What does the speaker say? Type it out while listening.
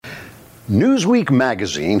Newsweek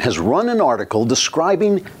magazine has run an article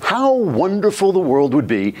describing how wonderful the world would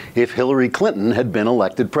be if Hillary Clinton had been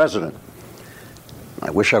elected president.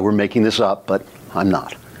 I wish I were making this up, but I'm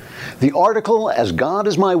not. The article, As God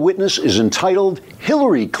Is My Witness, is entitled,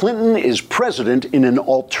 Hillary Clinton is President in an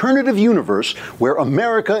Alternative Universe Where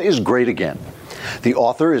America is Great Again. The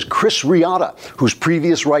author is Chris Riata, whose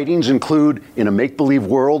previous writings include In a Make-Believe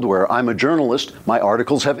World Where I'm a Journalist, my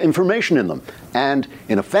articles have information in them, and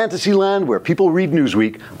In a Fantasy Land Where People Read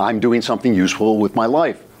Newsweek, I'm doing something useful with my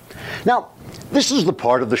life. Now, this is the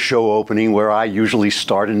part of the show opening where I usually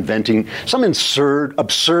start inventing some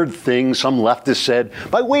absurd thing some leftist said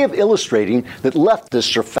by way of illustrating that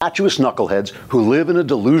leftists are fatuous knuckleheads who live in a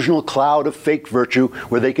delusional cloud of fake virtue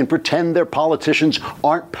where they can pretend their politicians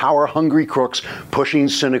aren't power-hungry crooks pushing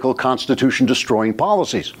cynical constitution-destroying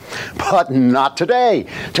policies. But not today.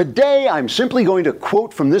 Today, I'm simply going to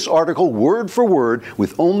quote from this article word for word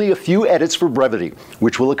with only a few edits for brevity,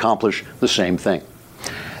 which will accomplish the same thing.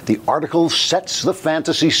 The article sets the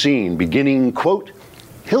fantasy scene, beginning, quote,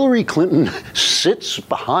 Hillary Clinton sits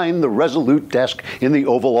behind the resolute desk in the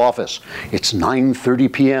Oval Office. It's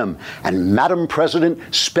 9:30 p.m., and Madam President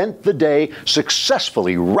spent the day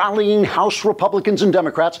successfully rallying House Republicans and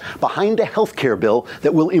Democrats behind a health care bill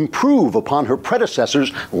that will improve upon her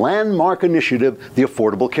predecessor's landmark initiative, the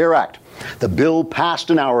Affordable Care Act. The bill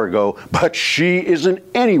passed an hour ago, but she isn't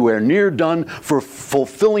anywhere near done for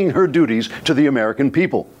fulfilling her duties to the American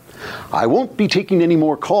people. I won't be taking any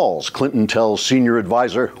more calls, Clinton tells senior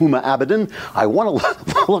advisor Huma Abedin. I want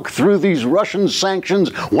to look through these Russian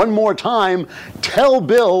sanctions one more time. Tell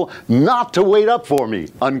Bill not to wait up for me,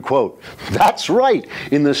 unquote. That's right.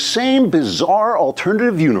 In the same bizarre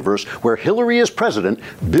alternative universe where Hillary is president,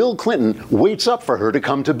 Bill Clinton waits up for her to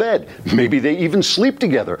come to bed. Maybe they even sleep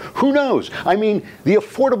together. Who knows? I mean, the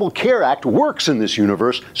Affordable Care Act works in this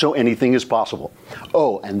universe, so anything is possible.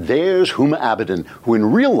 Oh, and there's Huma Abedin, who in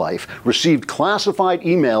real life received classified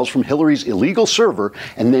emails from Hillary's illegal server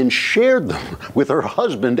and then shared them with her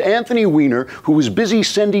husband, Anthony Weiner, who was busy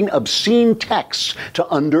sending obscene texts to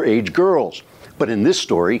underage girls. But in this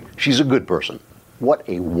story, she's a good person. What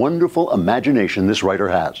a wonderful imagination this writer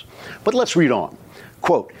has. But let's read on.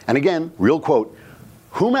 Quote, and again, real quote,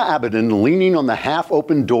 Huma Abedin, leaning on the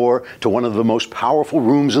half-open door to one of the most powerful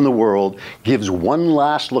rooms in the world, gives one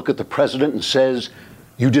last look at the president and says,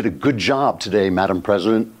 "You did a good job today, Madam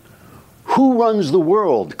President." Who runs the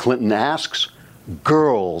world? Clinton asks.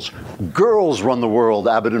 Girls. Girls run the world,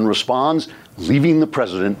 Abedin responds, leaving the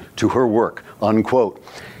president to her work, unquote.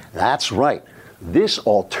 That's right. This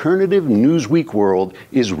alternative Newsweek world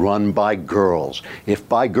is run by girls. If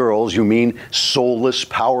by girls you mean soulless,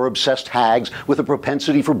 power-obsessed hags with a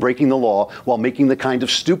propensity for breaking the law while making the kind of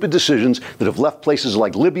stupid decisions that have left places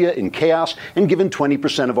like Libya in chaos and given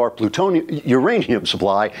 20% of our uranium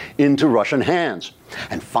supply into Russian hands.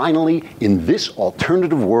 And finally, in this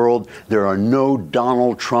alternative world, there are no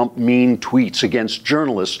Donald Trump mean tweets against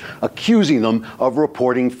journalists accusing them of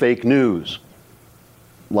reporting fake news.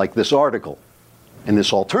 Like this article. In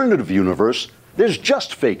this alternative universe, there's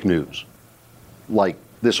just fake news, like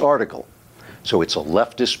this article. So it's a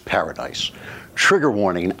leftist paradise. Trigger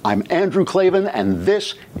warning, I'm Andrew Klavan, and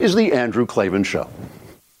this is The Andrew Klavan Show.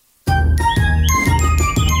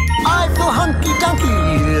 I feel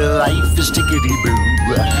hunky-dunky, life is tickety-boo.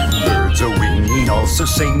 Birds are winging, also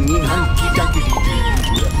singing hunky-dunky-doo.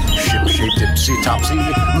 Ship-shaped, ipsy-topsy,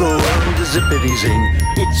 the world is zippity-zing.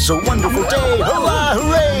 It's a wonderful day, hurrah,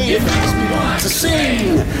 hooray! It makes me want to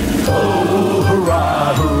sing. Oh,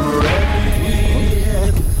 hurrah, hooray!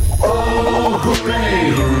 Oh,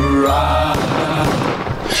 hooray, hurrah!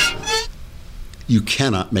 You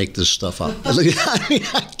cannot make this stuff up. I mean,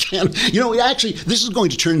 I can't. You know, actually, this is going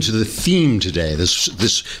to turn into the theme today,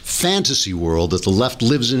 this fantasy world that the left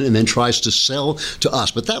lives in and then tries to sell to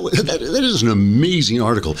us. But that is an amazing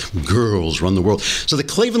article. Girls run the world. So the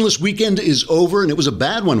Klavanless weekend is over, and it was a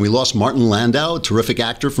bad one. We lost Martin Landau, a terrific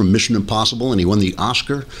actor from Mission Impossible, and he won the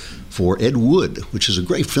Oscar for Ed Wood, which is a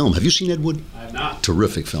great film. Have you seen Ed Wood? I have not.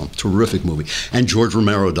 Terrific film, terrific movie. And George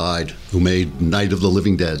Romero died, who made Night of the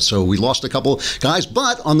Living Dead. So we lost a couple guys,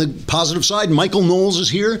 but on the positive side, Michael Knowles is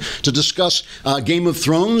here to discuss Game of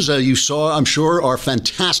Thrones. You saw, I'm sure, our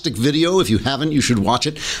fantastic video. If you haven't, you should watch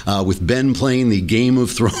it, with Ben playing the Game of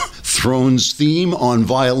Thrones theme on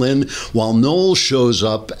violin, while Noel shows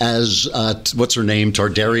up as, what's her name,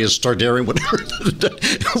 Targaryen, whatever,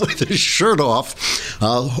 with his shirt off.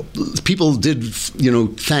 People did,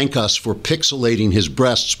 thank us for pixelating his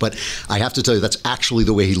breasts, but I have to tell you, that's actually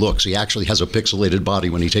the way he looks. He actually has a pixelated body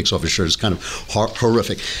when he takes off his shirt. It's kind of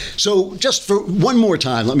horrific. So just for one more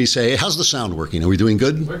time, let me say, how's the sound working? Are we doing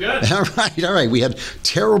good? We're good. All right. We had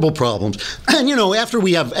terrible problems. And, after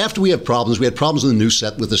we have problems, we had problems in the new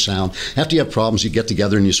set with the sound. After you have problems, you get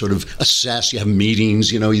together and you sort of assess, you have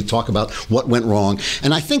meetings, you talk about what went wrong.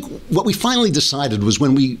 And I think what we finally decided was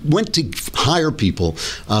when we went to hire people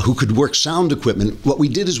who could work sound equipment, what we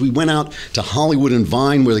did is we went out to Hollywood and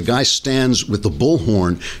Vine, where the guy stands with the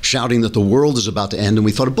bullhorn shouting that the world is about to end, and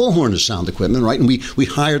we thought a bullhorn is sound equipment, right? And we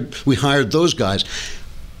hired those guys.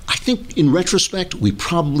 I think in retrospect, we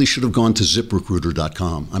probably should have gone to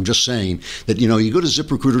ZipRecruiter.com. I'm just saying that, you go to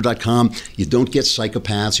ZipRecruiter.com, you don't get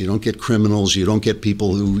psychopaths, you don't get criminals, you don't get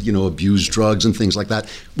people who, abuse drugs and things like that,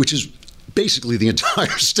 which is basically the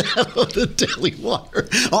entire staff of the Daily Wire.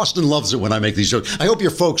 Austin loves it when I make these jokes. I hope your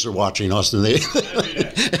folks are watching, Austin.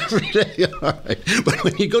 Every day. All right. But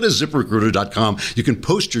when you go to ZipRecruiter.com, you can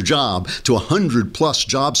post your job to 100+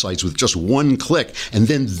 job sites with just one click, and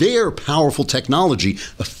then their powerful technology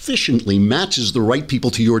efficiently matches the right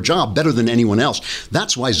people to your job better than anyone else.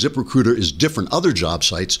 That's why ZipRecruiter is different.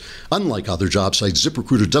 Unlike other job sites,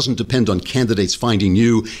 ZipRecruiter doesn't depend on candidates finding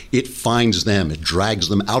you. It finds them. It drags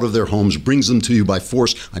them out of their homes, brings them to you by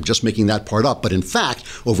force. I'm just making that part up. But in fact,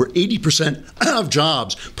 over 80% of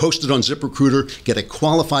jobs posted on ZipRecruiter get a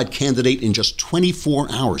qualified candidate in just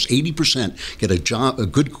 24 hours. 80% get a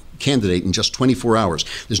good candidate in just 24 hours.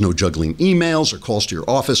 There's no juggling emails or calls to your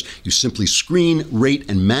office. You simply screen, rate,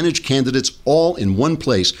 and manage candidates all in one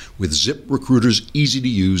place with ZipRecruiter's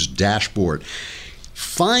easy-to-use dashboard.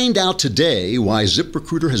 Find out today why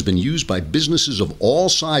ZipRecruiter has been used by businesses of all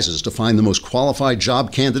sizes to find the most qualified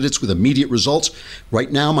job candidates with immediate results.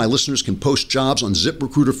 Right now, my listeners can post jobs on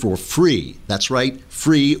ZipRecruiter for free. That's right,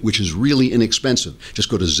 free, which is really inexpensive. Just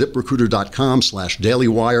go to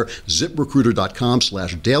ZipRecruiter.com/dailywire,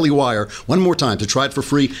 ZipRecruiter.com/dailywire. One more time, to try it for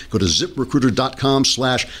free, go to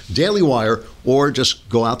ZipRecruiter.com/dailywire, or just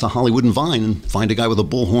go out to Hollywood and Vine and find a guy with a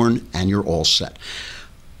bullhorn, and you're all set.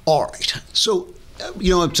 All right, so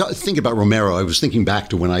I'm thinking about Romero. I was thinking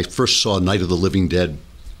back to when I first saw Night of the Living Dead.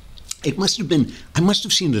 I must have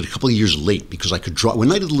seen it a couple of years late because I could drive. When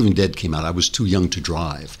Night of the Living Dead came out, I was too young to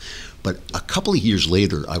drive. But a couple of years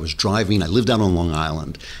later, I was driving. I lived out on Long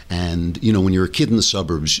Island. And, when you're a kid in the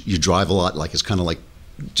suburbs, you drive a lot. Like, it's kind of like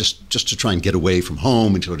just to try and get away from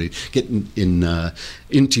home and sort of get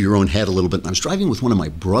into your own head a little bit. And I was driving with one of my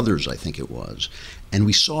brothers, I think it was. And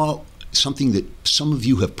we saw something that some of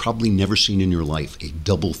you have probably never seen in your life, a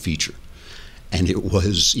double feature. And it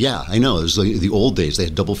was, I know, it was the old days. They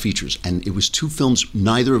had double features. And it was two films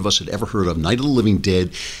neither of us had ever heard of, Night of the Living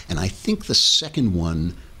Dead, and I think the second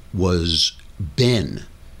one was Ben,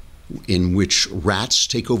 in which rats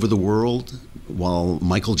take over the world while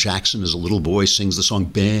Michael Jackson as a little boy sings the song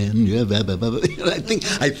Ben. I think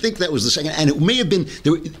that was the second. And it may have been...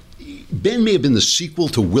 Ben may have been the sequel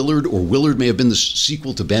to Willard, or Willard may have been the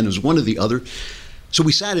sequel to Ben. It was one or the other. So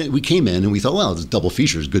we came in and we thought, well, the double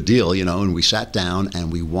feature is a good deal, and we sat down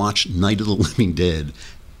and we watched Night of the Living Dead,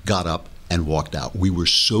 got up and walked out. We were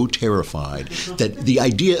so terrified that the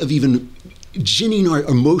idea of even ginning our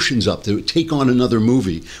emotions up to take on another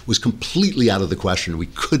movie was completely out of the question. We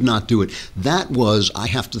could not do it. That was, I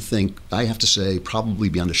have to say, probably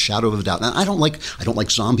beyond a shadow of a doubt. Now, I don't like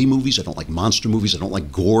zombie movies. I don't like monster movies. I don't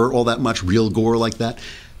like gore all that much, real gore like that.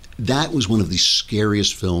 That was one of the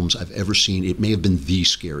scariest films I've ever seen. It may have been the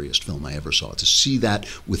scariest film I ever saw. To see that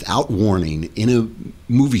without warning in a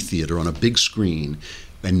movie theater on a big screen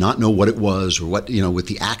and not know what it was, or what, with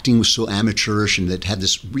the acting was so amateurish, and it had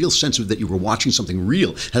this real sense of that you were watching something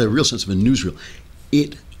real, had a real sense of a newsreel.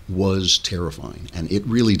 It was terrifying, and it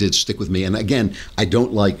really did stick with me. And again, I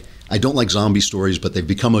don't like zombie stories, but they've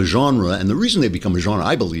become a genre, and the reason they've become a genre,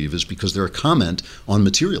 I believe, is because they're a comment on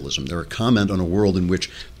materialism. They're a comment on a world in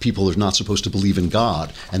which people are not supposed to believe in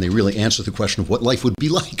God, and they really answer the question of what life would be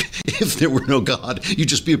like if there were no God. You'd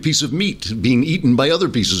just be a piece of meat being eaten by other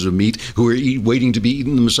pieces of meat who are waiting to be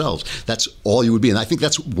eaten themselves. That's all you would be, and I think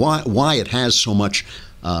that's why it has so much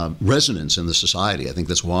resonance in the society. I think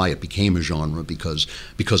that's why it became a genre, because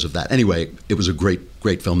of that. Anyway, it was a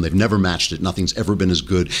great film. They've never matched it. Nothing's ever been as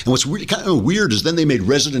good. And what's kind of weird is then they made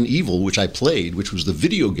Resident Evil, which I played, which was the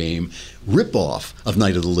video game ripoff of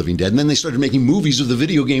Night of the Living Dead. And then they started making movies of the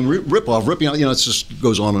video game ripoff, ripping out. It just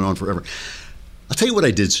goes on and on forever. I'll tell you what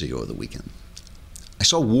I did see over the weekend. I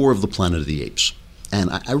saw War of the Planet of the Apes. And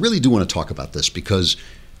I really do want to talk about this because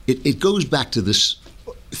it goes back to this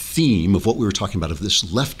theme of what we were talking about, of this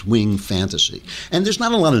left-wing fantasy. And there's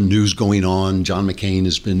not a lot of news going on. John McCain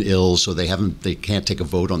has been ill, so they can't take a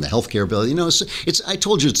vote on the health care bill. You know, it's I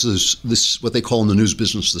told you, it's this what they call in the news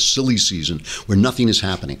business the silly season, where nothing is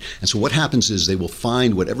happening. And so what happens is they will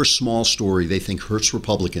find whatever small story they think hurts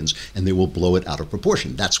Republicans, and they will blow it out of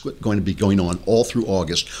proportion. That's what's going to be going on all through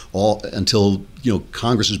August, all until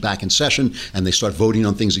Congress is back in session and they start voting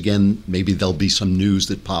on things again. Maybe there'll be some news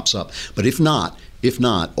that pops up. But if not,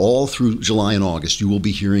 all through July and August, you will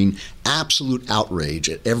be hearing absolute outrage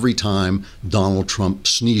at every time Donald Trump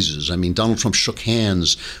sneezes. I mean, Donald Trump shook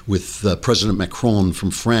hands with President Macron from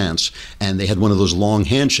France, and they had one of those long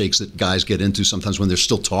handshakes that guys get into sometimes when they're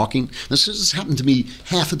still talking. This has happened to me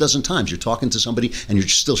half a dozen times. You're talking to somebody, and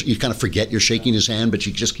you kind of forget you're shaking his hand, but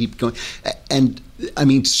you just keep going. And I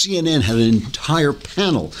mean, CNN had an entire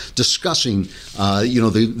panel discussing,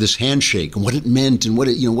 this handshake and what it meant and what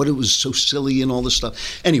it was so silly and all this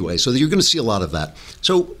stuff. Anyway, so you're going to see a lot of that.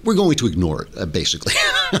 So we're going to ignore it, basically.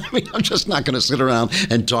 I mean, I'm just not going to sit around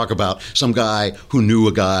and talk about some guy who knew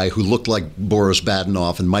a guy who looked like Boris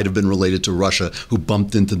Badenov and might have been related to Russia, who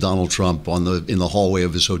bumped into Donald Trump in the hallway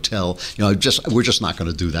of his hotel. We're just not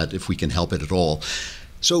going to do that if we can help it at all.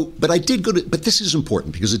 So, but this is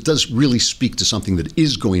important because it does really speak to something that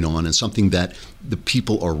is going on and something that the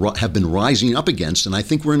people have been rising up against. And I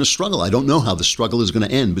think we're in a struggle. I don't know how the struggle is going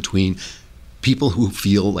to end between people who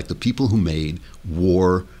feel like the people who made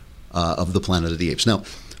War of the Planet of the Apes. Now,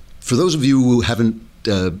 for those of you who haven't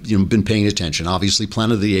been paying attention, obviously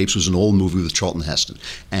Planet of the Apes was an old movie with Charlton Heston.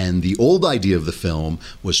 And the old idea of the film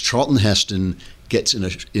was Charlton Heston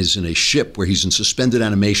is in a ship where he's in suspended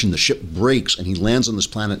animation. The ship breaks and he lands on this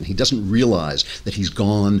planet, and he doesn't realize that he's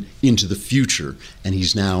gone into the future, and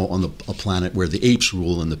he's now on a planet where the apes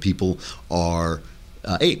rule and the people are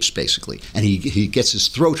apes, basically. And he gets his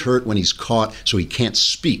throat hurt when he's caught, so he can't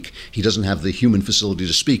speak. He doesn't have the human facility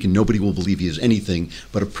to speak, and nobody will believe he is anything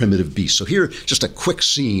but a primitive beast. So here, just a quick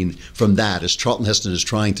scene from that as Charlton Heston is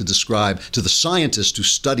trying to describe to the scientist who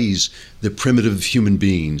studies the primitive human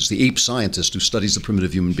beings, the ape scientist who studies the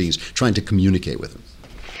primitive human beings, trying to communicate with him.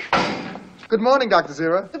 Good morning, Dr.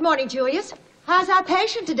 Zira. Good morning, Julius. How's our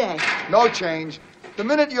patient today? No change. The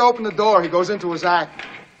minute you open the door, he goes into his act.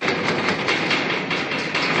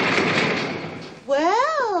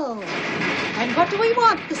 Well, and what do we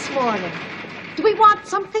want this morning? Do we want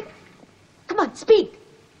something? Come on, speak.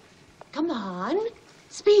 Come on,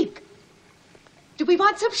 speak. Do we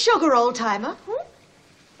want some sugar, old-timer?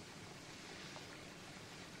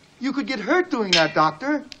 You could get hurt doing that,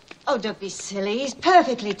 Doctor. Oh, don't be silly. He's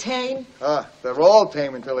perfectly tame. They're all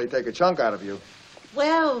tame until they take a chunk out of you.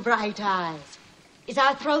 Well, Bright Eyes, is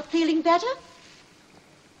our throat feeling better?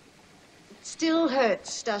 It still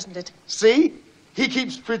hurts, doesn't it? See? He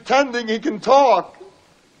keeps pretending he can talk.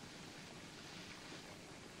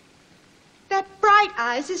 That Bright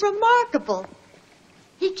Eyes is remarkable.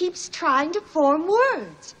 He keeps trying to form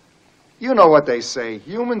words. You know what they say,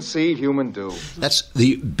 human see, human do. That's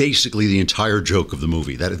basically the entire joke of the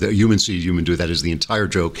movie. That the human see, human do, that is the entire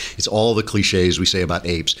joke. It's all the cliches we say about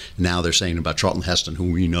apes. Now they're saying about Charlton Heston,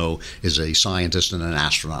 who we know is a scientist and an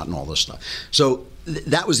astronaut and all this stuff. So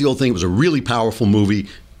that was the old thing. It was a really powerful movie.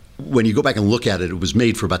 When you go back and look at it, it was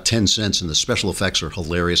made for about 10 cents, and the special effects are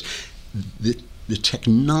hilarious. The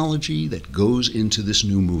technology that goes into this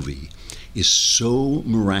new movie is so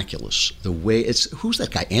miraculous. The way who's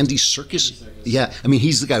that guy? Andy Serkis? Yeah, I mean,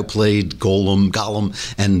 he's the guy who played Gollum,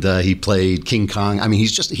 and he played King Kong. I mean,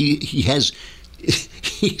 he's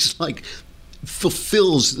like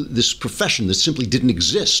fulfills this profession that simply didn't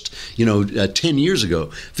exist, 10 years ago,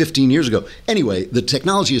 15 years ago. Anyway, the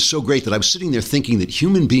technology is so great that I was sitting there thinking that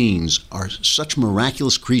human beings are such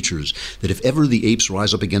miraculous creatures that if ever the apes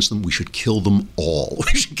rise up against them, we should kill them all.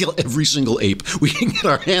 We should kill every single ape we can get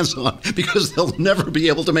our hands on, because they'll never be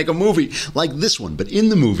able to make a movie like this one. But in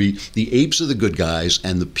the movie, the apes are the good guys,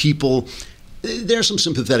 and the people, there are some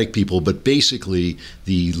sympathetic people, but basically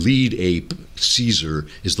the lead ape, Caesar,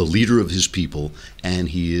 is the leader of his people, and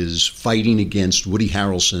he is fighting against Woody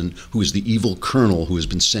Harrelson, who is the evil colonel who has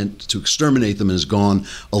been sent to exterminate them and has gone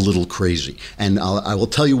a little crazy. And I will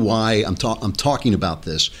tell you why I'm talking about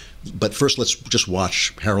this, but first let's just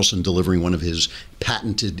watch Harrelson delivering one of his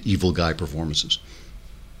patented evil guy performances.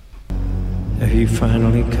 Have you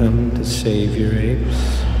finally come to save your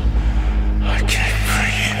apes? I came for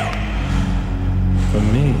you. For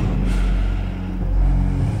me?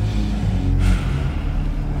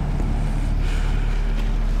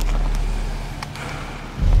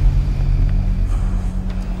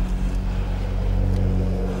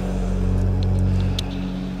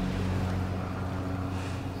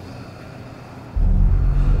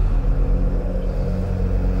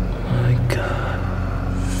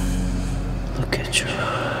 Look at your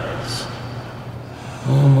eyes.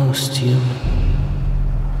 Almost human.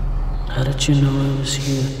 How did you know I was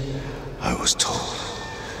here? I was told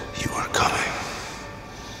you were coming.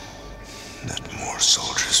 That more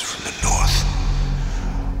soldiers from the north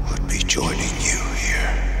would be joining you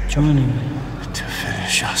here. Joining me? To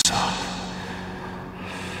finish us off.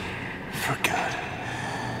 For good.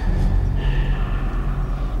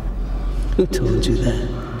 Who told you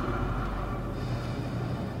that?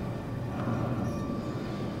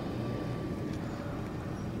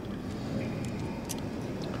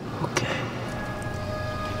 Okay.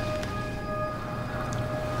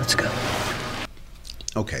 Let's go.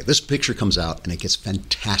 Okay, this picture comes out and it gets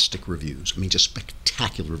fantastic reviews. I mean, just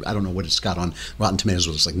spectacular. I don't know what it's got on Rotten Tomatoes.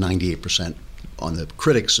 It's like 98% on the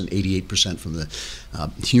critics and 88% from the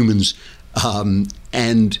humans.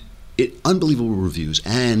 And unbelievable reviews.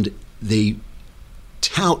 And they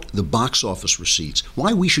tout the box office receipts.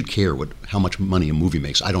 Why we should care how much money a movie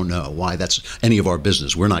makes, I don't know. Why that's any of our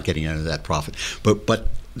business. We're not getting any of that profit. But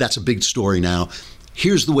that's a big story now.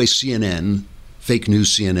 Here's the way CNN, fake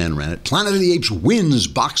news CNN, ran it. Planet of the Apes wins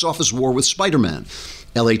box office war with Spider-Man.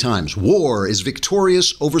 LA Times, war is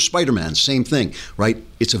victorious over Spider-Man. Same thing, right?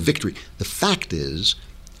 It's a victory. The fact is,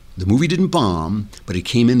 the movie didn't bomb, but it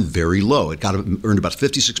came in very low. It earned about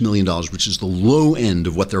 $56 million, which is the low end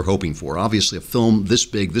of what they're hoping for. Obviously, a film this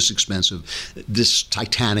big, this expensive, this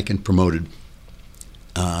titanic and promoted,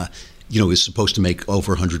 is supposed to make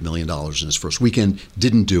over $100 million in its first weekend.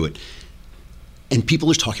 Didn't do it. And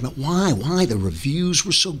people are talking about why the reviews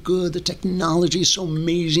were so good, the technology is so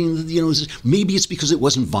amazing. Maybe it's because it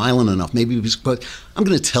wasn't violent enough. But I'm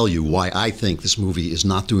going to tell you why I think this movie is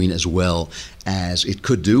not doing as well as it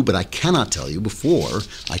could do. But I cannot tell you before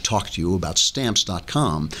I talk to you about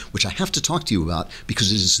Stamps.com, which I have to talk to you about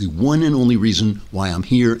because it is the one and only reason why I'm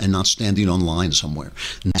here and not standing online somewhere.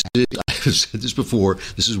 I've said this before.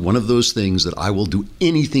 This is one of those things that I will do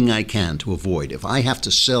anything I can to avoid. If I have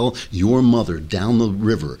to sell your mother down the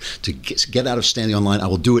river to get out of standing online, I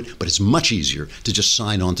will do it. But it's much easier to just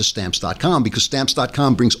sign on to Stamps.com because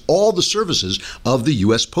Stamps.com brings all the services of the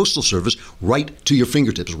U.S. Postal Service right to your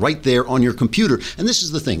fingertips, right there on your computer. And this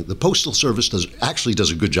is the thing. The Postal Service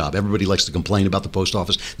does a good job. Everybody likes to complain about the post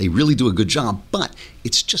office. They really do a good job. But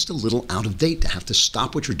it's just a little out of date to have to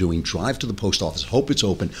stop what you're doing, drive to the post office, hope it's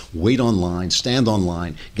open, wait online, stand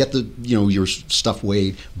online, get your stuff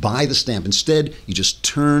weighed, buy the stamp. Instead, you just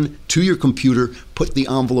turn to your computer, put the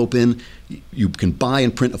envelope in. You can buy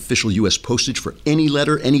and print official U.S. postage for any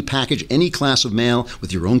letter, any package, any class of mail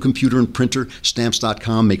with your own computer and printer.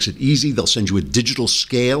 Stamps.com makes it easy. They'll send you a digital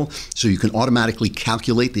scale so you can automatically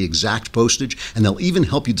calculate the exact postage, and they'll even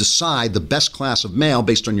help you decide the best class of mail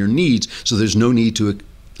based on your needs, so there's no need to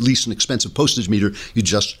lease an expensive postage meter. You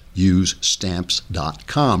just use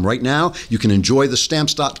Stamps.com. Right now, you can enjoy the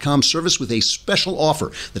Stamps.com service with a special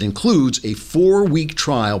offer that includes a 4-week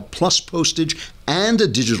trial plus postage and a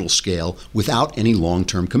digital scale without any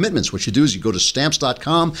long-term commitments. What you do is you go to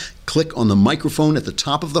Stamps.com, click on the microphone at the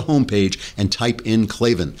top of the homepage, and type in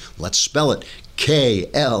Klavan. Let's spell it.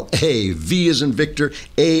 K-L-A-V as in Victor,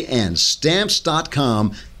 A-N.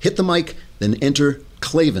 Stamps.com. Hit the mic, then enter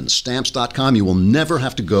Klavan, Stamps.com. You will never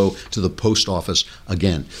have to go to the post office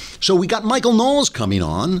again. So we got Michael Knowles coming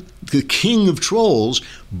on, the king of trolls,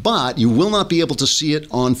 but you will not be able to see it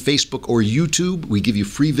on Facebook or YouTube. We give you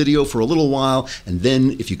free video for a little while, and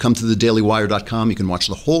then if you come to thedailywire.com, you can watch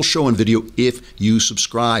the whole show on video if you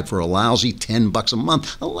subscribe for a lousy $10 a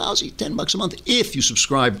month. A lousy $10 a month if you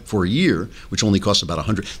subscribe for a year, which only costs about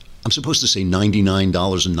 $100. I'm supposed to say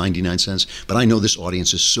 $99.99, but I know this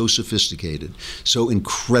audience is so sophisticated, so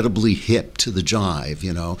incredibly hip to the jive,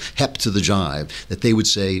 hep to the jive, that they would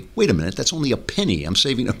say, wait a minute, that's only a penny. I'm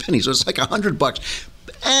saving a penny, so it's like $100.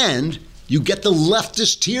 And you get the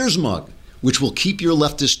Leftist Tears mug, which will keep your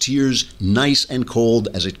leftist tears nice and cold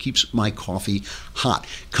as it keeps my coffee hot.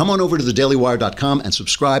 Come on over to thedailywire.com and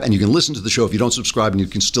subscribe, and you can listen to the show if you don't subscribe, and you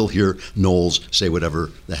can still hear Knowles say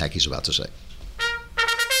whatever the heck he's about to say.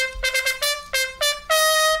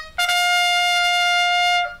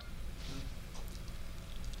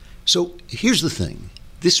 So here's the thing.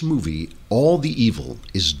 This movie, all the evil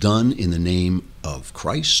is done in the name of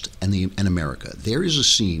Christ and America. There is a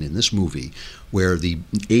scene in this movie where the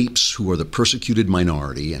apes, who are the persecuted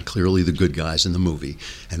minority and clearly the good guys in the movie,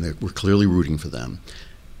 and we're clearly rooting for them,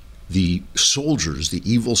 the soldiers, the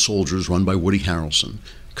evil soldiers run by Woody Harrelson,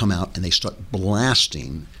 come out and they start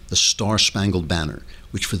blasting the Star-Spangled Banner,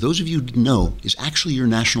 which for those of you who didn't know is actually your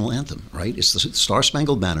national anthem, right? It's the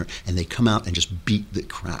Star-Spangled Banner, and they come out and just beat the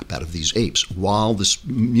crap out of these apes while this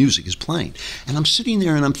music is playing. And I'm sitting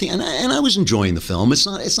there and I'm thinking, and I was enjoying the film. It's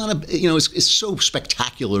not it's so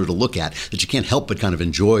spectacular to look at that you can't help but kind of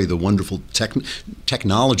enjoy the wonderful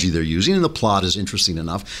technology they're using, and the plot is interesting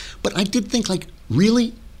enough. But I did think,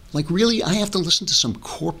 really, I have to listen to some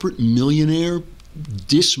corporate millionaire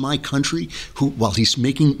diss my country while he's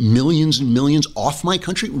making millions and millions off my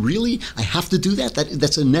country? Really? I have to do that?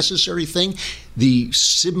 That's a necessary thing? The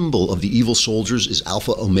symbol of the evil soldiers is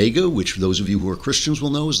Alpha Omega, which those of you who are Christians will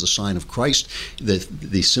know is the sign of Christ.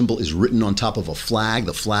 The symbol is written on top of a flag.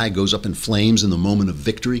 The flag goes up in flames in the moment of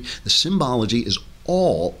victory. The symbology is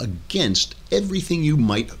all against everything you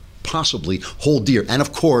might possibly hold dear. And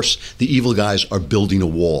of course, the evil guys are building a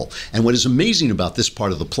wall. And what is amazing about this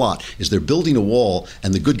part of the plot is they're building a wall,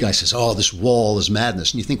 and the good guy says, "Oh, this wall is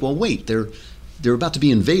madness." And you think, well, wait, they're about to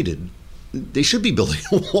be invaded. They should be building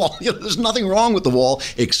a wall. There's nothing wrong with the wall,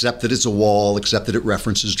 except that it's a wall, except that it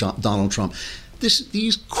references Donald Trump.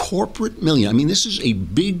 These corporate this is a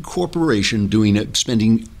big corporation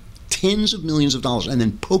spending tens of millions of dollars and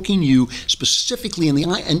then poking you specifically in the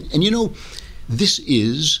eye. And this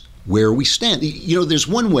is where we stand. There's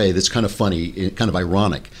one way that's kind of funny, kind of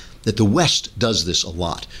ironic, that the West does this a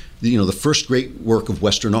lot. The first great work of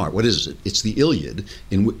Western art, what is it? It's the Iliad,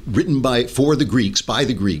 written by the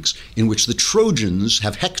Greeks, in which the Trojans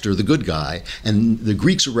have Hector, the good guy, and the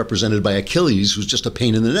Greeks are represented by Achilles, who's just a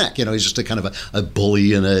pain in the neck. He's just a kind of a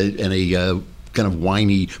bully and a kind of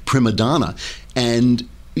whiny prima donna. And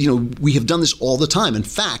we have done this all the time. In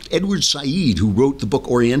fact, Edward Said, who wrote the book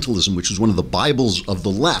Orientalism, which is one of the Bibles of the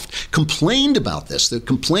left, complained about this. They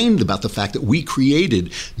complained about the fact that we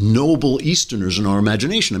created noble Easterners in our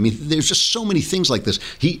imagination. There's just so many things like this.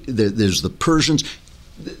 There's the Persians.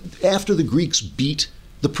 After the Greeks beat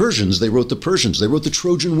the Persians, they wrote the Persians. They wrote the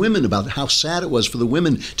Trojan women about how sad it was for the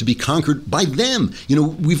women to be conquered by them.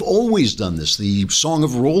 We've always done this. The Song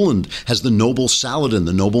of Roland has the noble Saladin,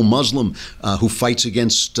 the noble Muslim who fights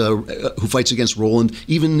against Roland.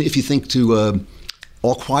 Even if you think to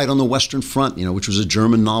All Quiet on the Western Front, which was a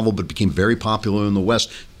German novel but became very popular in the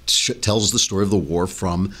West, tells the story of the war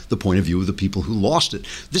from the point of view of the people who lost it.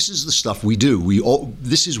 This is the stuff we do.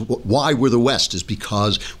 This is why we're the West, is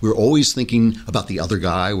because we're always thinking about the other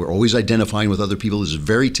guy. We're always identifying with other people. This is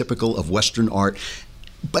very typical of Western art.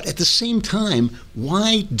 But at the same time,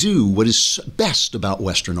 why do what is best about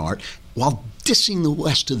Western art while dissing the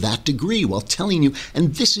West to that degree, while telling you,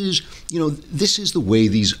 and this is the way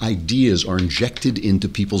these ideas are injected into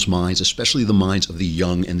people's minds, especially the minds of the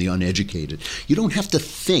young and the uneducated. You don't have to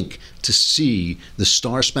think to see the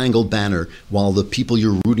Star-Spangled Banner while the people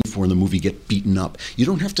you're rooting for in the movie get beaten up. You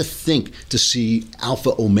don't have to think to see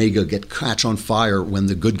Alpha Omega catch on fire when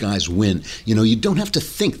the good guys win. You don't have to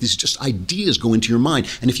think. These just ideas go into your mind.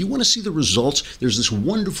 And if you want to see the results, there's this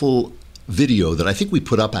wonderful video that I think we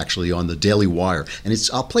put up actually on the Daily Wire, and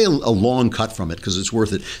I'll play a long cut from it because it's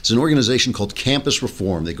worth it. It's an organization called Campus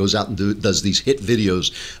Reform that goes out and does these hit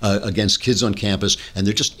videos against kids on campus, and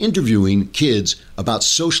they're just interviewing kids about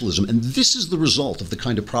socialism, and this is the result of the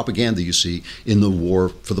kind of propaganda you see in the War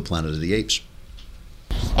for the Planet of the Apes.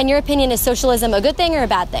 In your opinion, is socialism a good thing or a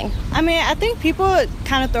bad thing? I think people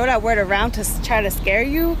kind of throw that word around to try to scare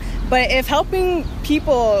you, but if helping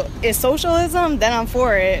people is socialism, then I'm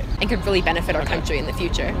for it. It could really benefit our country in the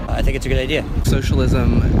future. I think it's a good idea.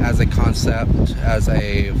 Socialism as a concept, as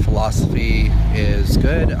a philosophy is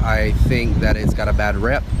good. I think that it's got a bad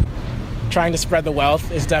rep. Trying to spread the wealth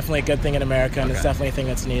is definitely a good thing in America, and it's definitely a thing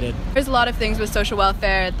that's needed. There's a lot of things with social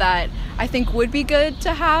welfare that I think would be good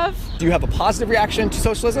to have. Do you have a positive reaction to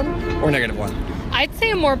socialism or a negative one? I'd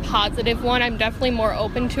say a more positive one. I'm definitely more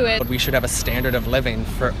open to it. We should have a standard of living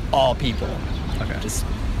for all people. Okay. Just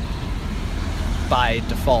by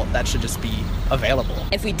default, that should just be available.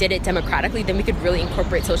 If we did it democratically, then we could really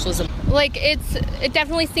incorporate socialism. It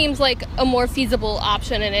definitely seems like a more feasible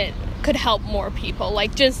option, and it could help more people.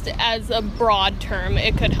 Just as a broad term,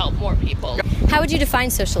 it could help more people. How would you define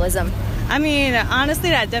socialism? Honestly,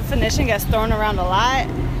 that definition gets thrown around a lot.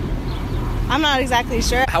 I'm not exactly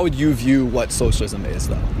sure. How would you view what socialism is,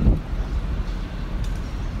 though?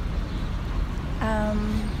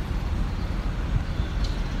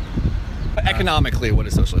 Economically, what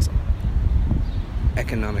is socialism?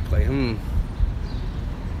 Economically,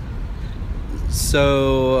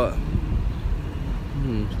 So,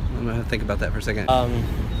 I'm gonna think about that for a second.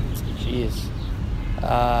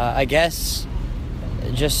 I guess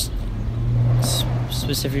just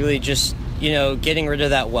specifically just getting rid of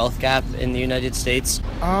that wealth gap in the United States?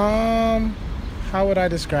 How would I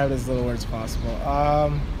describe it as little words possible?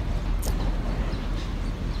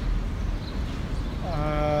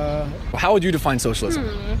 How would you define socialism?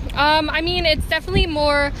 I mean, it's definitely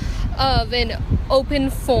more of an open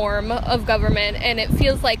form of government, and it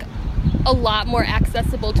feels like a lot more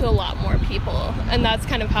accessible to a lot more people. And that's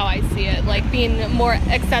kind of how I see it, like being more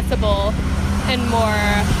accessible and more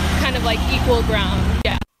kind of like equal ground.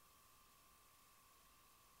 Yeah.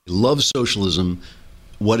 Love socialism.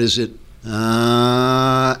 What is it?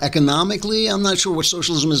 Economically, I'm not sure what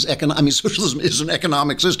socialism is. Socialism is an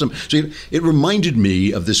economic system. So it reminded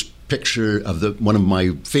me of this picture of one of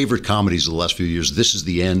my favorite comedies of the last few years. This Is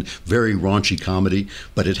the End. Very raunchy comedy,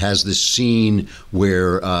 but it has this scene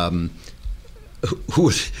where who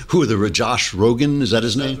are the Josh Rogan? Is that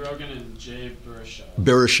his name? Seth Rogen and Jay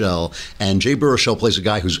Baruchel, and Jay Baruchel plays a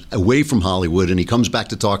guy who's away from Hollywood, and he comes back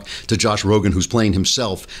to talk to Josh Rogan, who's playing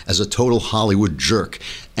himself as a total Hollywood jerk.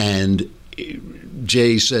 And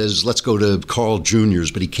Jay says, let's go to Carl Jr.'s,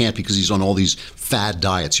 but he can't because he's on all these fad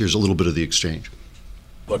diets. Here's a little bit of the exchange.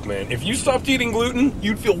 Look, man, if you stopped eating gluten,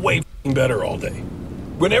 you'd feel way better all day.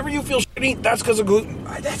 Whenever you feel shitty, that's because of gluten.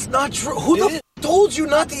 That's not true. Who the f told you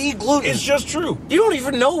not to eat gluten? It's just true. You don't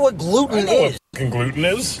even know what gluten is. What gluten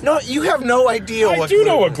is? No, you have no idea I do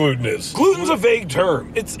know what gluten is. Gluten's a vague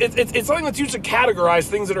term. It's something that's used to categorize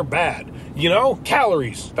things that are bad.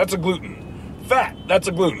 Calories, that's a gluten. Fat, that's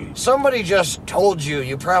a gluten. Somebody just told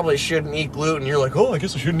you probably shouldn't eat gluten. You're like, oh, I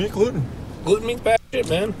guess I shouldn't eat gluten. Gluten means bad shit,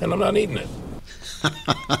 man, and I'm not eating it.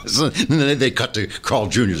 So they cut to Carl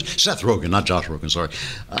Jr.'s, Seth Rogen, not Josh Rogan, sorry.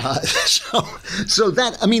 So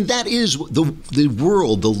that is the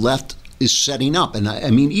world the left is setting up. And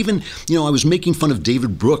I was making fun of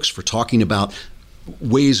David Brooks for talking about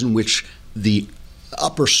ways in which the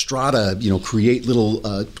upper strata, create little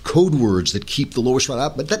code words that keep the lower strata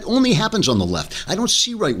up. But that only happens on the left. I don't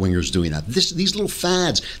see right-wingers doing that. These little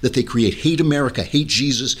fads that they create, hate America, hate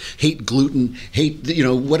Jesus, hate gluten, hate,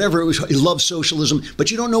 whatever it was, love socialism, but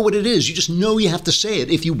you don't know what it is. You just know you have to say it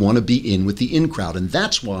if you want to be in with the in crowd. And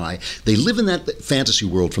that's why they live in that fantasy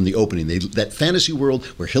world from the opening. That fantasy world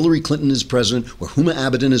where Hillary Clinton is president, where Huma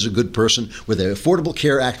Abedin is a good person, where the Affordable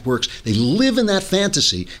Care Act works. They live in that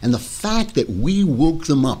fantasy. And the fact that we woke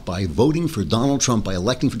them up by voting for Donald Trump, by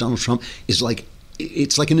electing for Donald Trump, is like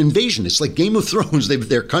it's like an invasion. It's like Game of Thrones.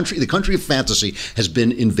 The country of fantasy has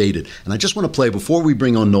been invaded. And I just want to play, before we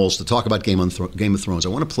bring on Knowles to talk about Game of Thrones, I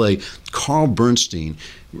want to play Carl Bernstein,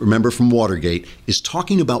 remember from Watergate, is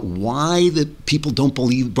talking about why the people don't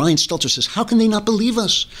believe. Brian Stelter says, how can they not believe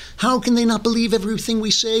us? How can they not believe everything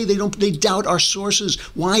we say? They doubt our sources.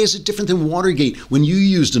 Why is it different than Watergate when you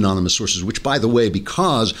used anonymous sources, which, by the way,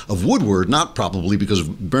 because of Woodward, not probably because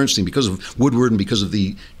of Bernstein, because of Woodward and because of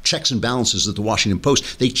the checks and balances at the Washington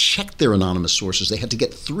Post, they checked their anonymous sources. They had to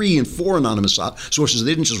get 3 and 4 anonymous sources.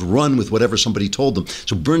 They didn't just run with whatever somebody told them.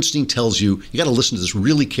 So Bernstein tells you got to listen to this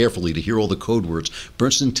really carefully to hear all the code words.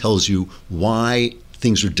 Bernstein tells you why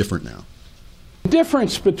things are different now. The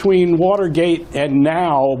difference between Watergate and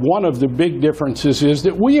now, one of the big differences is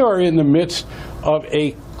that we are in the midst of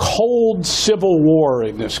a cold civil war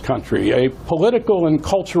in this country, a political and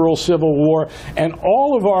cultural civil war, and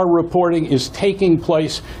all of our reporting is taking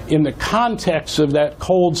place in the context of that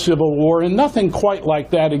cold civil war, and nothing quite like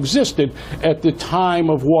that existed at the time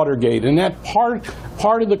of Watergate. And that part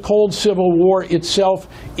of the cold civil war itself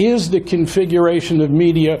is the configuration of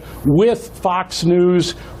media, with Fox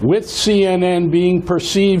News, with CNN being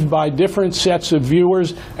perceived by different sets of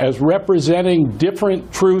viewers as representing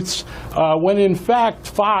different truths, when in fact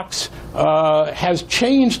Fox has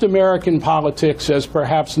changed American politics as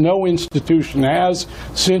perhaps no institution has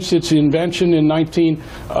since its invention in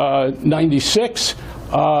 1996.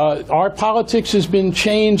 Our politics has been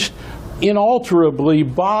changed inalterably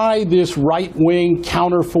by this right-wing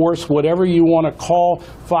counterforce, whatever you want to call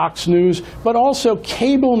Fox News, but also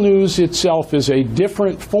cable news itself is a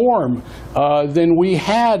different form than we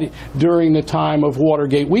had during the time of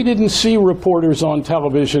Watergate. We didn't see reporters on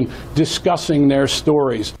television discussing their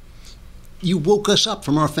stories. You woke us up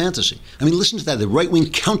from our fantasy. I mean, listen to that, the right-wing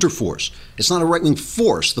counterforce. It's not a right-wing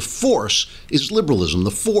force. The force is liberalism. The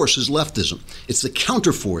force is leftism. It's the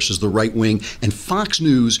counterforce is the right wing. And Fox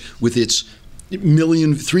News, with its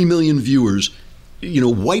 3 million viewers,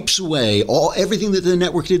 wipes away everything that the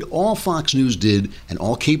network did. All Fox News did and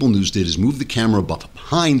all cable news did is move the camera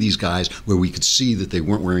behind these guys where we could see that they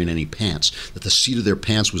weren't wearing any pants, that the seat of their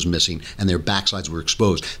pants was missing and their backsides were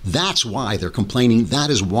exposed. That's why they're complaining.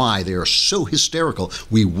 That is why they are so hysterical.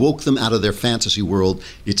 We woke them out of their fantasy world.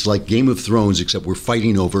 It's like Game of Thrones, except we're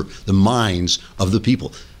fighting over the minds of the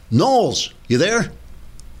people. Knowles, you there?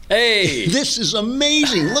 Hey! This is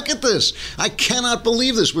amazing. Look at this. I cannot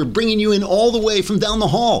believe this. We're bringing you in all the way from down the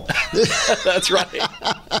hall. That's right.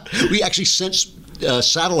 We actually sent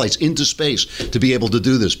satellites into space to be able to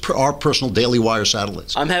do this, our personal Daily Wire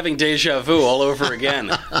satellites. I'm having deja vu all over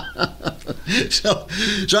again. So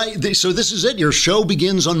this is it. Your show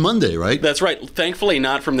begins on Monday, right? That's right. Thankfully,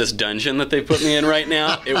 not from this dungeon that they put me in right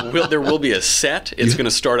now. There will be a set. It's going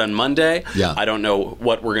to start on Monday. Yeah. I don't know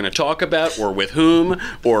what we're going to talk about, or with whom,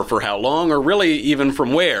 or for how long, or really even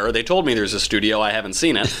from where. They told me there's a studio. I haven't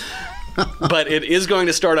seen it. But it is going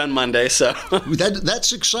to start on Monday, so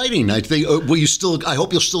that's exciting. I think. I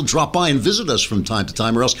hope you'll still drop by and visit us from time to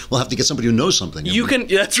time, or else we'll have to get somebody who knows something. You can.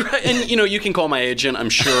 That's right. And you can call my agent. I'm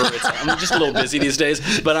sure. I'm just a little busy these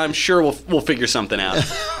days, but I'm sure we'll figure something out.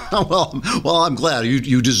 well, I'm glad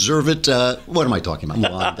you deserve it. What am I talking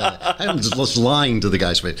about? I'm just lying to the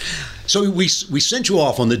guy's face. So we sent you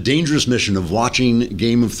off on the dangerous mission of watching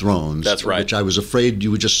Game of Thrones. That's right. Which I was afraid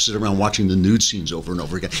you would just sit around watching the nude scenes over and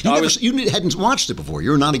over again. You hadn't watched it before.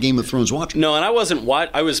 You're not a Game of Thrones watcher. No, and I wasn't.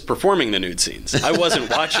 I was performing the nude scenes. I wasn't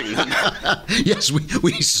watching them. Yes,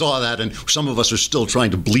 we saw that, and some of us are still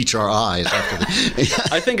trying to bleach our eyes after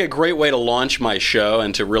I think a great way to launch my show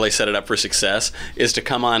and to really set it up for success is to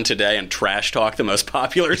come on today and trash talk the most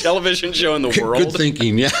popular television show in the world. Good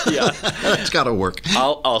thinking, yeah. Yeah. It's got to work.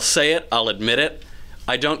 I'll say it. I'll admit it.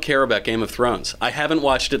 I don't care about Game of Thrones. I haven't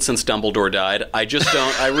watched it since Dumbledore died. I just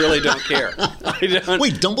don't. I really don't care. I don't.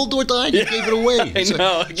 Wait, Dumbledore died? You gave it away. I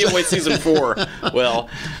know. I gave away season 4. Well,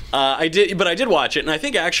 I did, but I did watch it, and I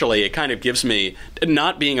think actually it kind of gives me,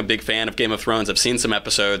 not being a big fan of Game of Thrones, I've seen some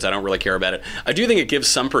episodes, I don't really care about it. I do think it gives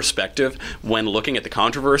some perspective when looking at the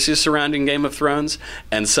controversies surrounding Game of Thrones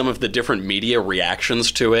and some of the different media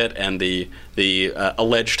reactions to it and the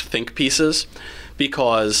alleged think pieces.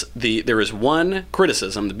 Because there is one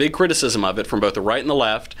criticism, the big criticism of it from both the right and the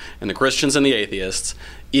left, and the Christians and the atheists,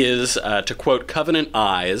 is, to quote Covenant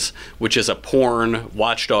Eyes, which is a porn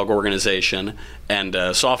watchdog organization and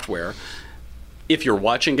software, if you're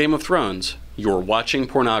watching Game of Thrones, you're watching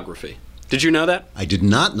pornography. Did you know that? I did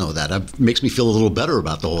not know that. It makes me feel a little better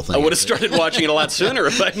about the whole thing. I would have started watching it a lot sooner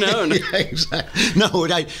if I'd known. Yeah, exactly. No,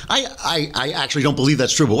 I actually don't believe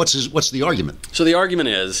that's true. But what's the argument? So the argument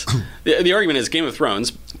is, Game of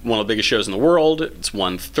Thrones, one of the biggest shows in the world. It's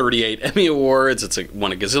won 38 Emmy Awards. It's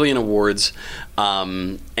won a gazillion awards.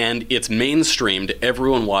 And it's mainstreamed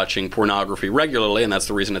everyone watching pornography regularly, and that's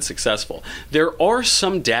the reason it's successful. There are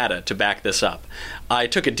some data to back this up. I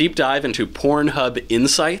took a deep dive into Pornhub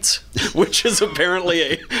Insights, which is apparently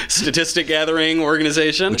a statistic gathering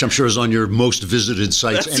organization. Which I'm sure is on your most visited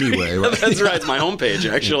sites anyway, right? That's right. It's my homepage,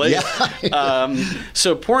 actually.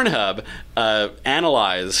 So Pornhub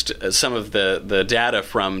analyzed some of the data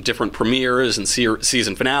from different premieres and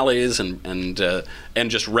season finales and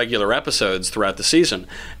just regular episodes throughout the season.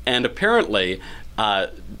 And apparently,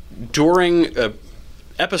 during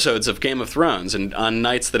episodes of Game of Thrones and on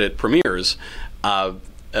nights that it premieres,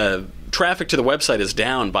 traffic to the website is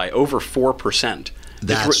down by over 4%.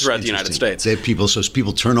 Throughout the United States. They have people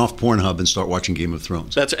turn off Pornhub and start watching Game of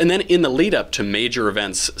Thrones. And then in the lead up to major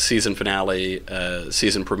events, season finale,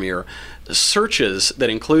 season premiere, searches that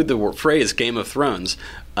include the phrase Game of Thrones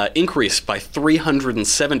increased by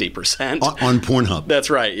 370%. On Pornhub. That's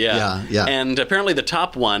right, yeah. Yeah. And apparently the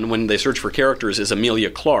top one, when they search for characters, is Emilia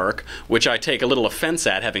Clarke, which I take a little offense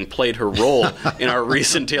at, having played her role in our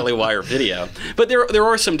recent Daily Wire video. But there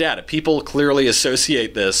are some data. People clearly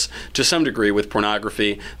associate this to some degree with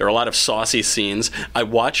pornography. There are a lot of saucy scenes. I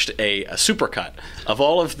watched a supercut of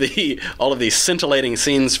all of the scintillating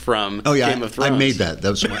scenes from Game of Thrones. I made that.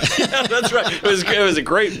 That's That's right. It was a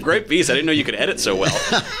great piece. I didn't know you could edit so well.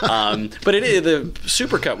 But the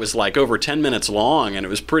supercut was like over 10 minutes long, and it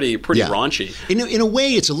was pretty raunchy. In a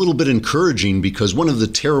way, it's a little bit encouraging, because one of the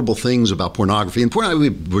terrible things about pornography, and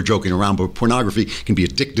we're joking around, but pornography can be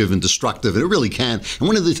addictive and destructive, and it really can. And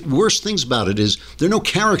one of the worst things about it is there are no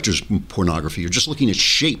characters in pornography. You're just looking at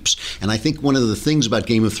shapes. And I think one of the things about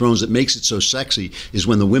Game of Thrones that makes it so sexy is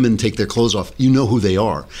when the women take their clothes off, you know who they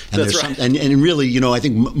are. And that's right. And really, I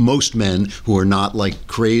think most men who are not like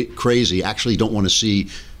crazy actually don't want to see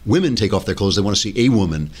women take off their clothes. They want to see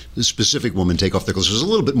a specific woman take off their clothes. It's a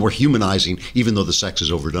little bit more humanizing, even though the sex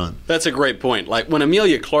is overdone. That's a great point. Like when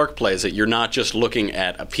Emilia Clarke plays it, you're not just looking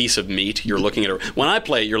at a piece of meat. You're looking at when I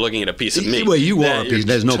play it, you're looking at a piece of meat. Well, you are a piece.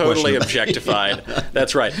 There's no question. Totally objectified.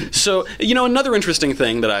 That's right. So, another interesting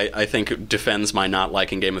thing that I think defends my not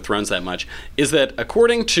liking Game of Thrones that much is that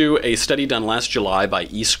according to a study done last July by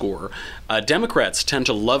eScore, Democrats tend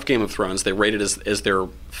to love Game of Thrones. They rate it as their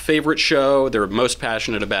favorite show. They're most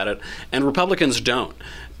passionate about it, and Republicans don't.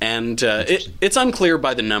 And it's unclear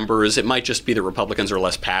by the numbers. It might just be that Republicans are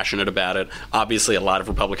less passionate about it. Obviously, a lot of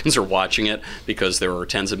Republicans are watching it because there are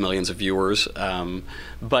tens of millions of viewers.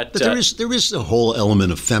 But there is a whole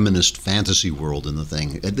element of feminist fantasy world in the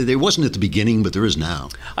thing. There wasn't at the beginning, but there is now.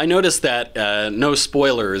 I noticed that, no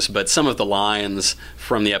spoilers, but some of the lines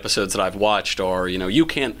from the episodes that I've watched are, you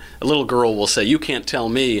can't, a little girl will say, you can't tell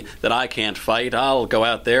me that I can't fight. I'll go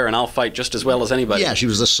out there and I'll fight just as well as anybody. Yeah, she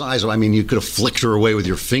was the size of, you could have flicked her away with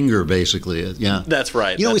your finger, basically. Yeah. That's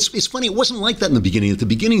right. It's funny, it wasn't like that in the beginning. At the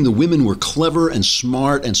beginning, the women were clever and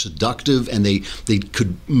smart and seductive, and they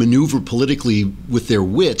could maneuver politically with their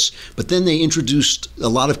wits, but then they introduced a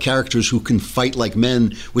lot of characters who can fight like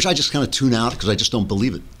men, which I just kind of tune out because I just don't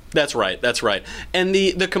believe it. That's right. And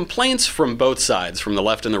the complaints from both sides, from the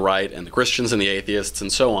left and the right, and the Christians and the atheists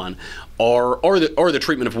and so on, are the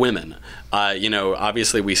treatment of women.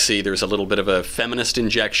 Obviously we see there's a little bit of a feminist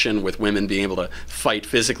injection with women being able to fight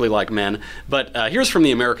physically like men. But here's from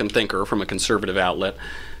the American Thinker, from a conservative outlet.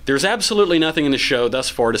 There's absolutely nothing in the show thus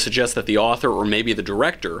far to suggest that the author, or maybe the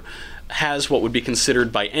director, has what would be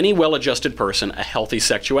considered by any well-adjusted person a healthy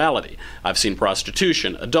sexuality. I've seen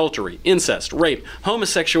prostitution, adultery, incest, rape,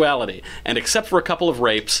 homosexuality, and except for a couple of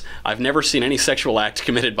rapes, I've never seen any sexual act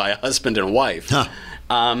committed by a husband and wife. Huh.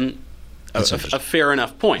 A fair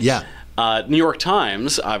enough point. Yeah. New York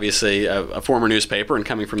Times, obviously a former newspaper and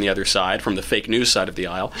coming from the other side, from the fake news side of the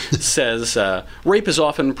aisle, says rape is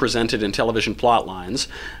often presented in television plot lines,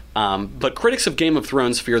 but critics of Game of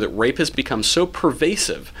Thrones fear that rape has become so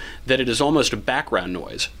pervasive that it is almost a background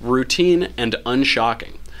noise, routine and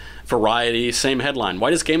unshocking. Variety, same headline.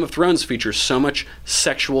 Why does Game of Thrones feature so much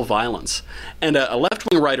sexual violence? And a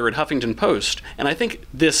left-wing writer at Huffington Post, and I think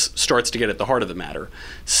this starts to get at the heart of the matter,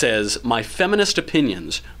 says, my feminist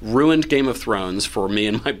opinions ruined Game of Thrones for me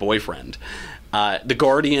and my boyfriend. The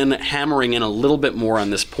Guardian hammering in a little bit more on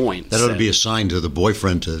this point. That ought to be a sign to the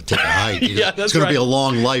boyfriend to take a hike. Yeah, that's it's going right. to be a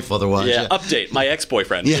long life otherwise. Yeah, update, my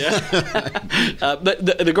ex-boyfriend. Yeah. But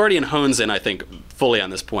the Guardian hones in, I think, fully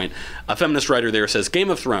on this point. A feminist writer there says, Game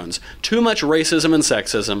of Thrones, too much racism and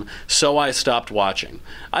sexism, so I stopped watching.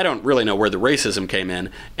 I don't really know where the racism came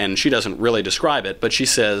in, and she doesn't really describe it, but she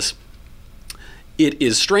says, it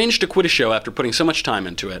is strange to quit a show after putting so much time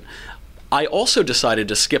into it. I also decided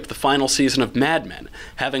to skip the final season of Mad Men,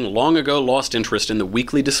 having long ago lost interest in the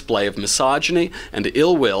weekly display of misogyny and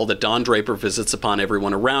ill will that Don Draper visits upon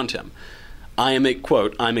everyone around him. I am,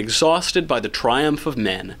 quote, I'm exhausted by the triumph of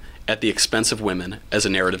men at the expense of women as a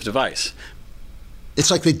narrative device. It's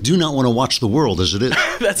like they do not want to watch the world as it is.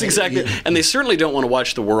 That's exactly, and they certainly don't want to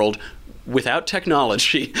watch the world without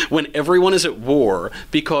technology when everyone is at war,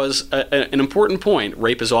 because an important point,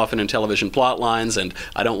 rape is often in television plot lines, and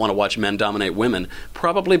I don't want to watch men dominate women.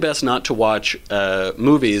 Probably best not to watch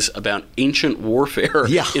movies about ancient warfare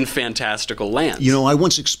in fantastical lands. I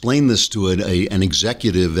once explained this to an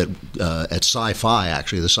executive at Sci-Fi,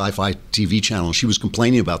 actually, the Sci-Fi TV channel. She was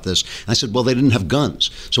complaining about this. And I said, well, they didn't have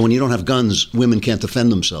guns. So when you don't have guns, women can't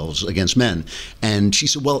defend themselves against men. And she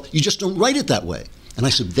said, well, you just don't write it that way. And I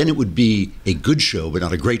said, then it would be a good show, but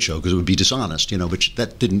not a great show, because it would be dishonest, but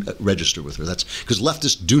that didn't register with her. That's because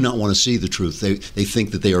leftists do not want to see the truth. They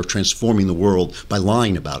think that they are transforming the world by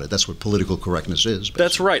lying about it. That's what political correctness is. Basically.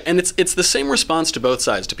 That's right. And it's the same response to both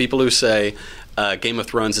sides, to people who say Game of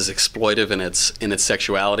Thrones is exploitive in its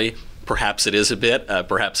sexuality. Perhaps it is a bit.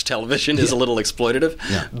 Perhaps television is a little exploitative.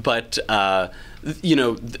 Yeah. But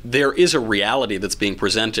there is a reality that's being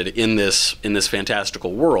presented in this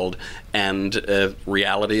fantastical world, and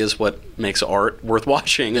reality is what makes art worth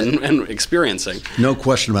watching and experiencing. No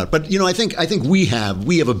question about it. But I think we have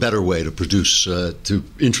a better way to produce to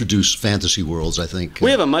introduce fantasy worlds. I think we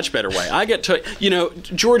have a much better way. I get to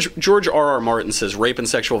George R.R. Martin says rape and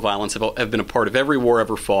sexual violence have been a part of every war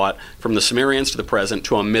ever fought, from the Sumerians to the present.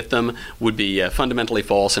 To omit them would be fundamentally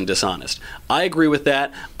false and dishonest. I agree with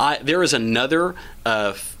that. There is another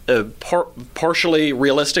partially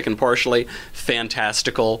realistic and partially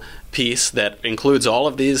fantastical piece that includes all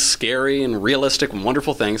of these scary and realistic and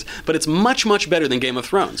wonderful things, but it's much, much better than Game of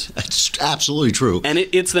Thrones. That's absolutely true. And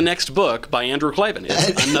it's the next book by Andrew Klavan.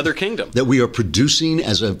 It's Another Kingdom. That we are producing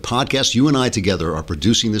as a podcast. You and I together are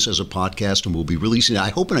producing this as a podcast, and we'll be releasing it. I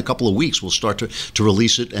hope in a couple of weeks we'll start to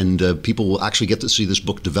release it, and people will actually get to see this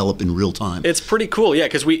book develop in real time. It's pretty cool, yeah,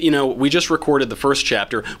 because we just recorded the first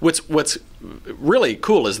chapter. What's really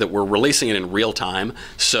cool is that we're releasing it in real time,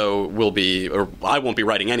 so I won't be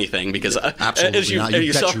writing anything, because as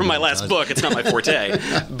you saw from my last book, it's not my forte.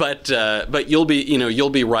 But you'll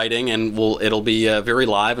be writing, and it'll be very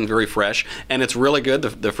live and very fresh, and it's really good.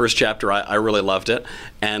 The first chapter, I really loved it,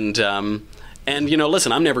 and And,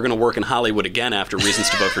 listen, I'm never going to work in Hollywood again after reasons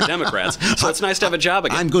to vote for Democrats. So it's nice to have a job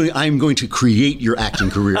again. I'm going to create your acting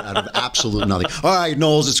career out of absolute nothing. All right,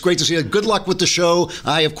 Knowles, it's great to see you. Good luck with the show.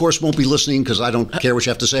 I, of course, won't be listening because I don't care what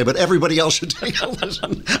you have to say, but everybody else should take a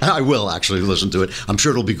listen. I will actually listen to it. I'm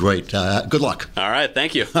sure it'll be great. Good luck. All right,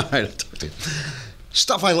 thank you. All right, I'll talk to you.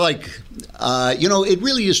 Stuff I like. It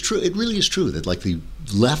really is true. It really is true that, like, the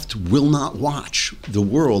left will not watch the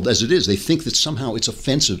world as it is. They think that somehow it's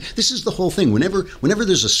offensive. This is the whole thing. Whenever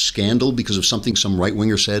there's a scandal because of something some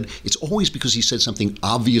right-winger said, it's always because he said something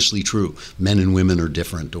obviously true. Men and women are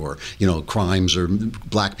different, or, crimes, or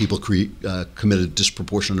black people committed a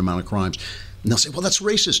disproportionate amount of crimes. And they'll say, well, that's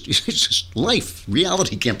racist. It's just life.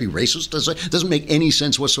 Reality can't be racist. It doesn't make any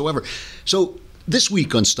sense whatsoever. So this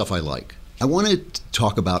week on Stuff I Like, I want to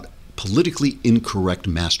talk about politically incorrect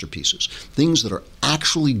masterpieces, things that are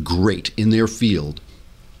actually great in their field,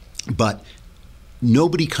 but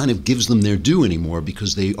nobody kind of gives them their due anymore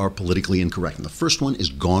because they are politically incorrect. And the first one is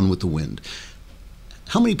Gone with the Wind.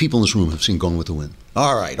 How many people in this room have seen Gone with the Wind?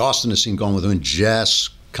 All right, Austin has seen Gone with the Wind. Jess,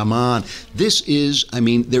 come on. This is,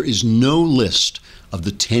 there is no list of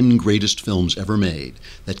the 10 greatest films ever made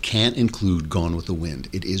that can't include Gone with the Wind.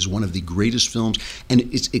 It is one of the greatest films, and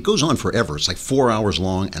it goes on forever. It's like 4 hours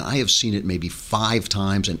long, and I have seen it maybe 5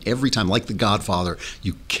 times, and every time, like The Godfather,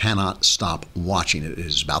 you cannot stop watching it. It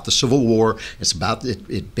is about the Civil War. It's about,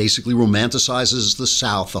 it basically romanticizes the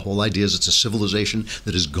South. The whole idea is it's a civilization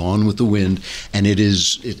that has gone with the wind, and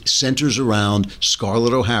it centers around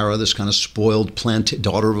Scarlett O'Hara, this kind of spoiled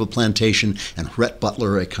daughter of a plantation, and Rhett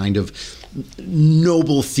Butler, a kind of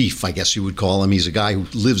noble thief, I guess you would call him. He's a guy who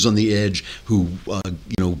lives on the edge, who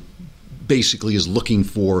basically is looking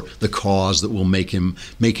for the cause that will make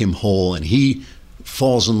him whole, and he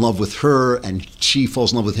falls in love with her, and she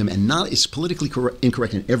falls in love with him, and it's politically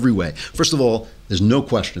incorrect in every way. First of all, there's no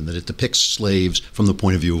question that it depicts slaves from the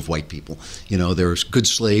point of view of white people. There's good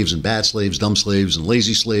slaves and bad slaves, dumb slaves and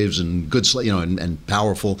lazy slaves, and good and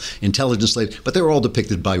powerful, intelligent slaves, but they're all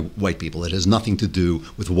depicted by white people. It has nothing to do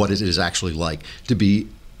with what it is actually like to be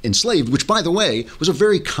enslaved, which, by the way, was a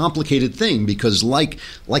very complicated thing because like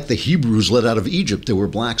the Hebrews led out of Egypt, there were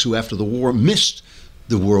blacks who after the war missed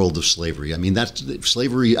the world of slavery.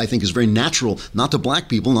 Slavery, I think, is very natural, not to black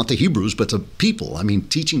people, not to Hebrews, but to people.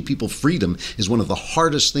 Teaching people freedom is one of the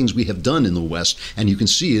hardest things we have done in the West, and you can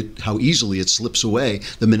see it, how easily it slips away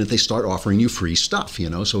the minute they start offering you free stuff,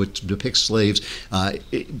 So it depicts slaves, but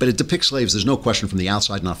it depicts slaves, there's no question, from the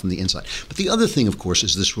outside, not from the inside. But the other thing, of course,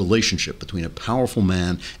 is this relationship between a powerful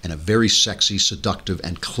man and a very sexy, seductive,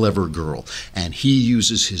 and clever girl. And he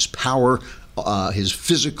uses his power, his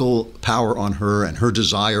physical power on her and her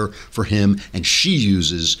desire for him, and she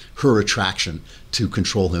uses her attraction to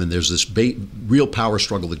control him. And there's this real power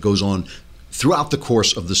struggle that goes on throughout the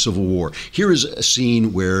course of the Civil War. Here is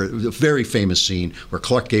a very famous scene, where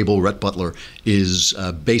Clark Gable, Rhett Butler, is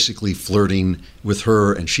basically flirting with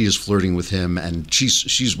her, and she is flirting with him, and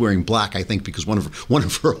she's wearing black, I think, because one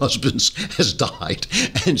of her husbands has died.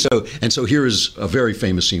 And so here is a very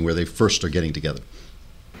famous scene where they first are getting together.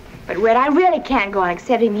 But, Red, I really can't go on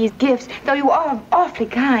accepting these gifts, though you are awfully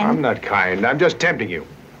kind. I'm not kind. I'm just tempting you.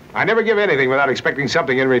 I never give anything without expecting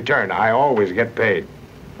something in return. I always get paid.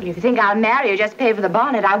 Well, if you think I'll marry you, just pay for the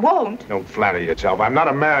bonnet, I won't. Don't flatter yourself. I'm not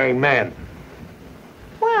a marrying man.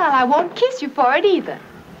 Well, I won't kiss you for it either.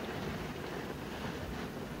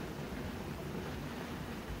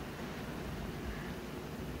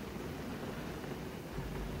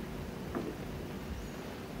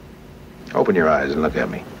 Open your eyes and look at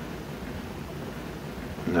me.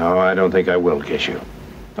 No, I don't think I will kiss you.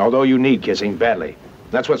 Although you need kissing badly.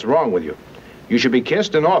 That's what's wrong with you. You should be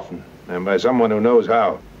kissed, and often, and by someone who knows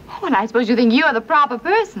how. Oh, and I suppose you think you're the proper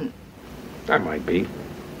person. I might be,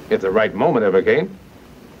 if the right moment ever came.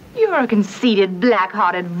 You're a conceited,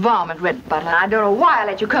 black-hearted varmint, Red Butler, and I don't know why I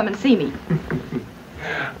let you come and see me.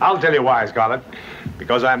 I'll tell you why, Scarlett.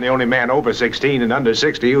 Because I'm the only man over 16 and under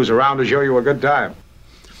 60 who's around to show you a good time.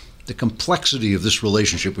 The complexity of this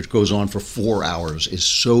relationship, which goes on for 4 hours, is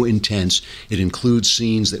so intense. It includes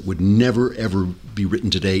scenes that would never, ever be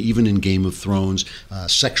written today, even in Game of Thrones,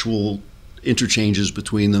 sexual interchanges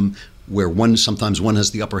between them, where sometimes one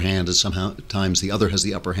has the upper hand and sometimes the other has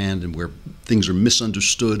the upper hand, and where things are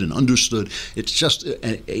misunderstood and understood. It's just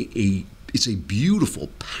it's a beautiful,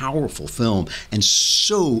 powerful film, and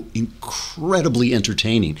so incredibly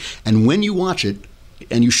entertaining. And when you watch it,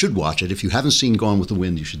 and you should watch it. If you haven't seen Gone with the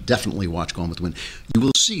Wind, you should definitely watch Gone with the Wind. You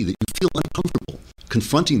will see that you feel uncomfortable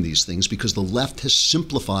confronting these things because the left has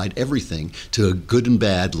simplified everything to good and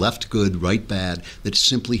bad, left good, right bad, that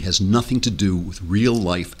simply has nothing to do with real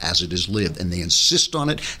life as it is lived. And they insist on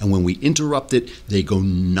it, and when we interrupt it, they go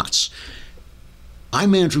nuts.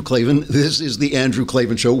 I'm Andrew Klavan. This is The Andrew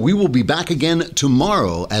Klavan Show. We will be back again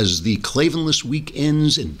tomorrow as the Klavanless week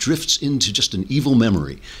ends and drifts into just an evil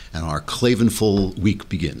memory, and our Klavanful week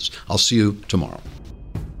begins. I'll see you tomorrow.